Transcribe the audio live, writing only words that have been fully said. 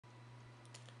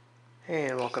Hey,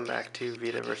 and welcome back to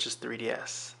Vita versus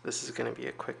 3DS. This is going to be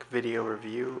a quick video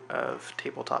review of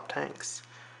Tabletop Tanks,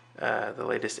 the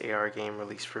latest AR game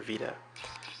released for Vita.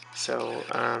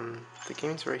 The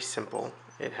game is very simple.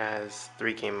 It has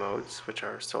 3 game modes, which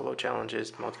are solo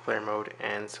challenges, multiplayer mode,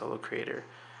 and solo creator.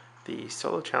 The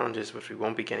solo challenges, which we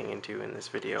won't be getting into in this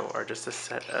video, are just a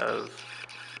set of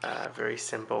very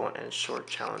simple and short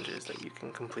challenges that you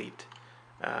can complete.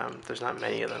 There's not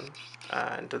many of them,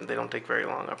 and they don't take very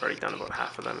long. I've already done about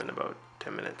half of them in about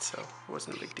 10 minutes, so it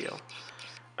wasn't a big deal.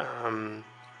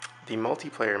 The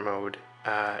multiplayer mode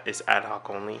is ad hoc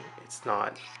only.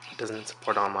 It doesn't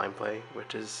support online play,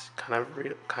 which is kind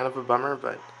of a bummer,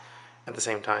 but at the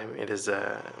same time, it is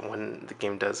when the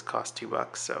game does cost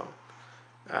 $2, so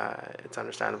it's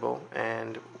understandable.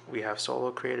 And we have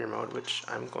solo creator mode, which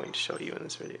I'm going to show you in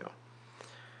this video.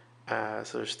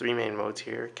 So there's 3 main modes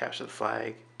here: capture the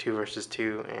flag, 2 versus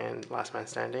 2, and last man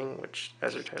standing, which,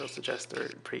 as their title suggests, they're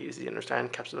pretty easy to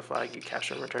understand. Capture the flag, you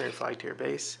capture and return your flag to your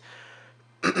base.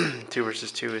 2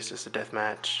 versus 2 is just a death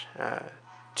match,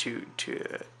 two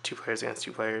players against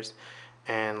 2 players,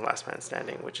 and last man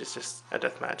standing, which is just a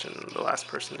death match and the last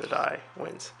person to die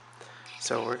wins.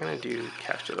 So we're gonna do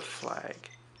capture the flag.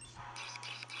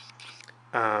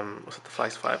 We'll set the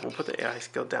flags 5. We'll put the AI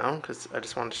skill down because I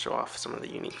just wanted to show off some of the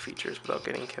unique features without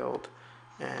getting killed,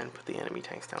 and put the enemy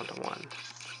tanks down to 1.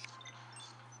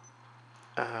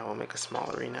 We'll make a small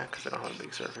arena because I don't have a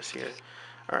big surface here.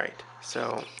 Alright,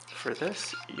 so for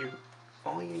this,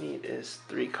 all you need is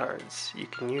 3 cards. You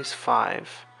can use 5,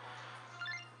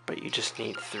 but you just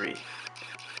need 3.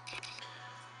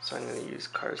 So I'm going to use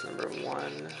cards number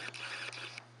 1,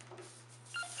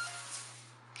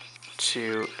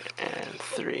 2, and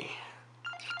 3.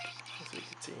 As you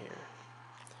can see here.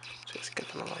 Just get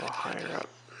them a little higher up.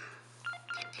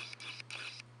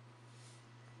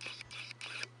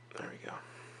 There we go.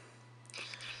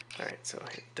 Alright, so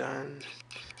hit done.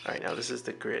 Alright, now this is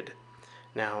the grid.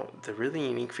 Now, the really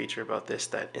unique feature about this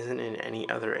that isn't in any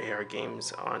other AR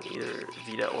games on either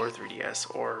Vita or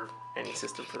 3DS, or any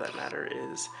system for that matter,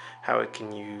 is how it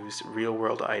can use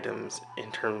real-world items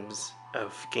in terms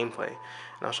of gameplay. And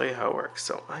I'll show you how it works.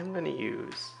 So I'm going to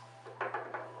use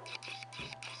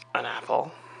an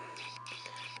apple,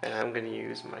 and I'm going to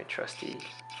use my trusty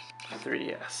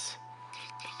 3DS.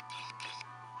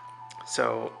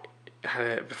 So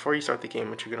before you start the game,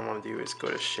 what you're going to want to do is go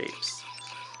to Shapes.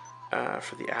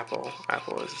 For the apple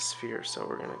is a sphere, so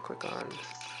we're going to click on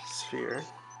sphere.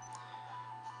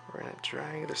 We're going to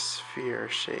drag the sphere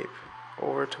shape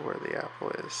over to where the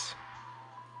apple is.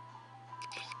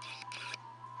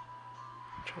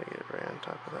 Try to get it right on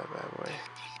top of that bad boy.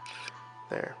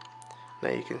 There. Now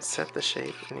you can set the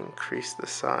shape and increase the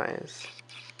size,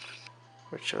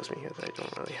 which shows me here that I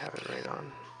don't really have it right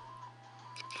on.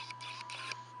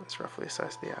 That's roughly the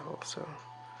size of the apple, so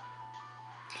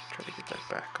try to get that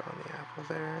back on the apple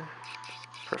there.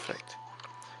 Perfect.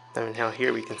 Then now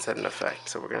here we can set an effect,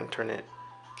 so we're going to turn it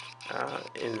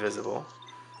invisible,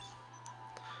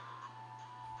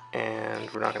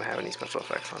 and we're not going to have any special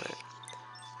effects on it.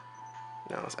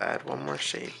 Now let's add one more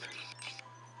shape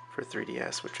for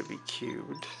 3DS, which would be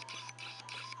cubed.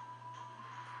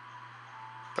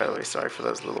 By the way, sorry for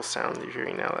those little sounds you're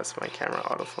hearing now. That's my camera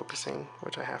autofocusing,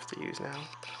 which I have to use now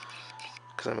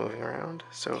because I'm moving around.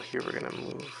 So here we're going to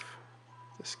move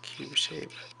this cube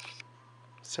shape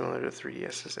similar to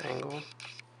 3DS's angle.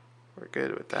 We're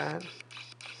good with that.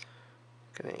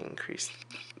 Going to increase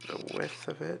the width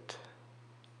of it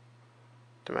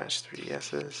to match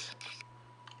 3DS's.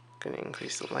 Going to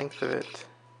increase the length of it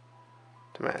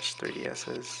to match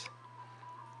 3DS's,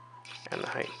 and the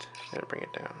height. Going to bring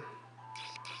it down.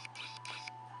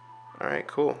 Alright,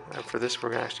 cool. And for this,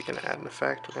 we're actually going to add an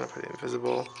effect. We're going to put it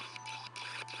invisible,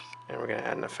 and we're going to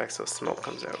add an effect so smoke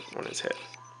comes out when it's hit.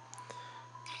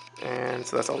 And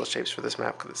so that's all the shapes for this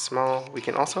map because it's small. We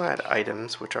can also add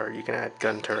items, which are, you can add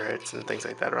gun turrets and things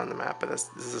like that around the map, but this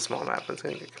is a small map and it's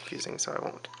going to get confusing, so I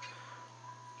won't.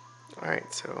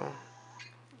 Alright, so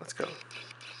let's go.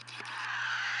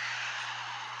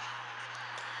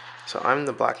 So I'm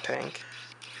the black tank,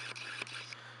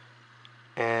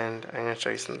 and I'm going to show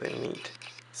you something neat.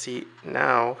 See,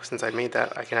 now, since I made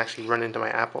that, I can actually run into my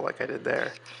apple like I did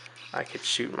there. I could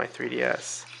shoot my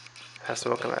 3DS, have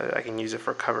smoke come out of it. I can use it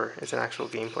for cover. It's an actual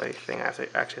gameplay thing. I actually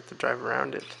have to drive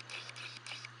around it,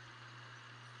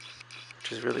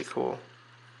 which is really cool.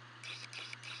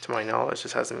 To my knowledge,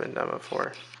 this hasn't been done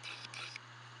before.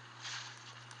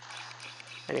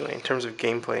 Anyway, in terms of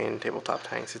gameplay in tabletop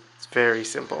tanks, it's very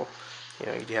simple. You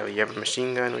know, you have a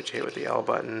machine gun, which you hit with the L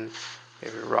button. You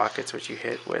have your rockets, which you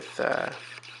hit with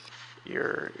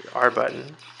your R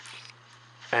button.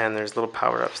 And there's little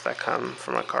power-ups that come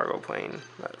from a cargo plane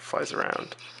that flies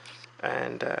around,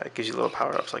 and it gives you little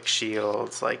power-ups like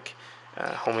shields, like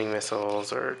homing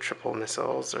missiles or triple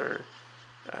missiles, or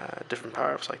different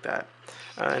power-ups like that.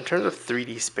 In terms of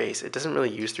 3D space, it doesn't really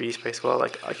use 3D space well.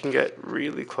 Like, I can get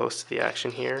really close to the action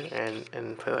here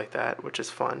and play like that, which is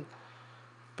fun,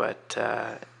 but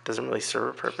it doesn't really serve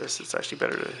a purpose. It's actually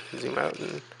better to zoom out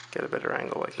and get a better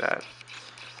angle like that.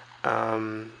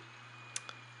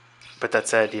 But that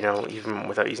said, even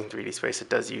without using 3D space, it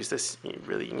does use this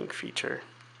really unique feature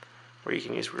where you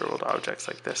can use real world objects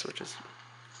like this, which is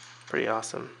pretty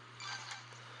awesome.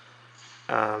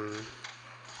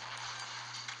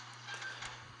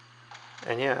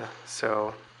 And yeah,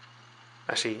 so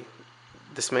actually,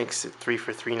 this makes it 3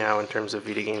 for 3 now in terms of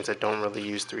Vita games that don't really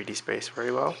use 3D space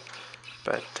very well.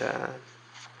 But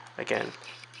again,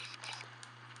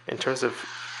 in terms of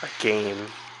a game,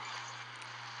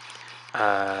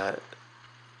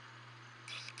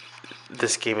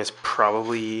 this game is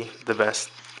probably the best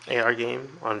AR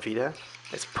game on Vita.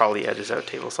 It's probably edges out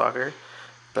Table Soccer,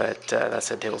 but that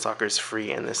said, Table Soccer is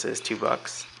free and this is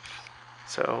 $2,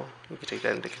 so you can take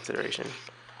that into consideration.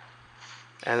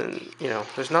 And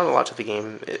there's not a lot to the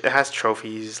game. It has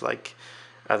trophies like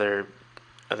other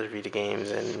Vita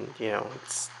games, and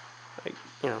it's like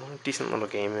a decent little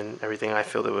game and everything. I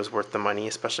feel it was worth the money,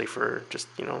 especially for just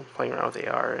playing around with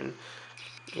AR and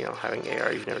having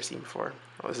AR you've never seen before.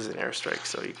 Oh, this is an airstrike,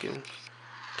 so you can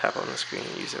tap on the screen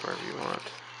and use it wherever you want,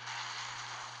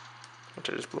 which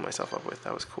I just blew myself up with.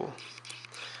 That was cool.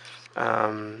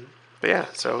 But yeah,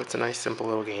 so it's a nice, simple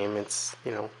little game. It's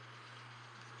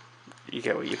you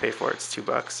get what you pay for. It's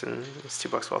 $2, and it's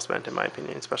 $2 well spent in my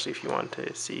opinion, especially if you want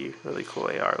to see really cool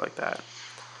AR like that.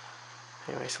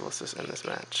 Anyway, so let's just end this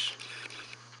match.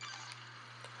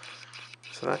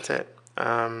 So that's it.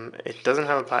 It doesn't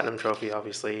have a platinum trophy,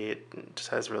 obviously. It just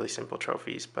has really simple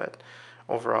trophies, but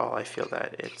overall, I feel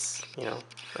that it's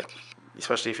like,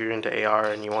 especially if you're into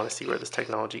AR and you want to see where this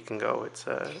technology can go, it's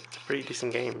a pretty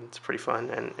decent game. It's pretty fun,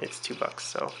 and it's $2,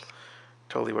 so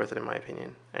totally worth it in my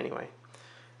opinion. Anyway,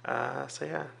 so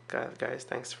yeah, guys,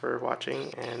 thanks for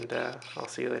watching, and I'll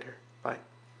see you later. Bye.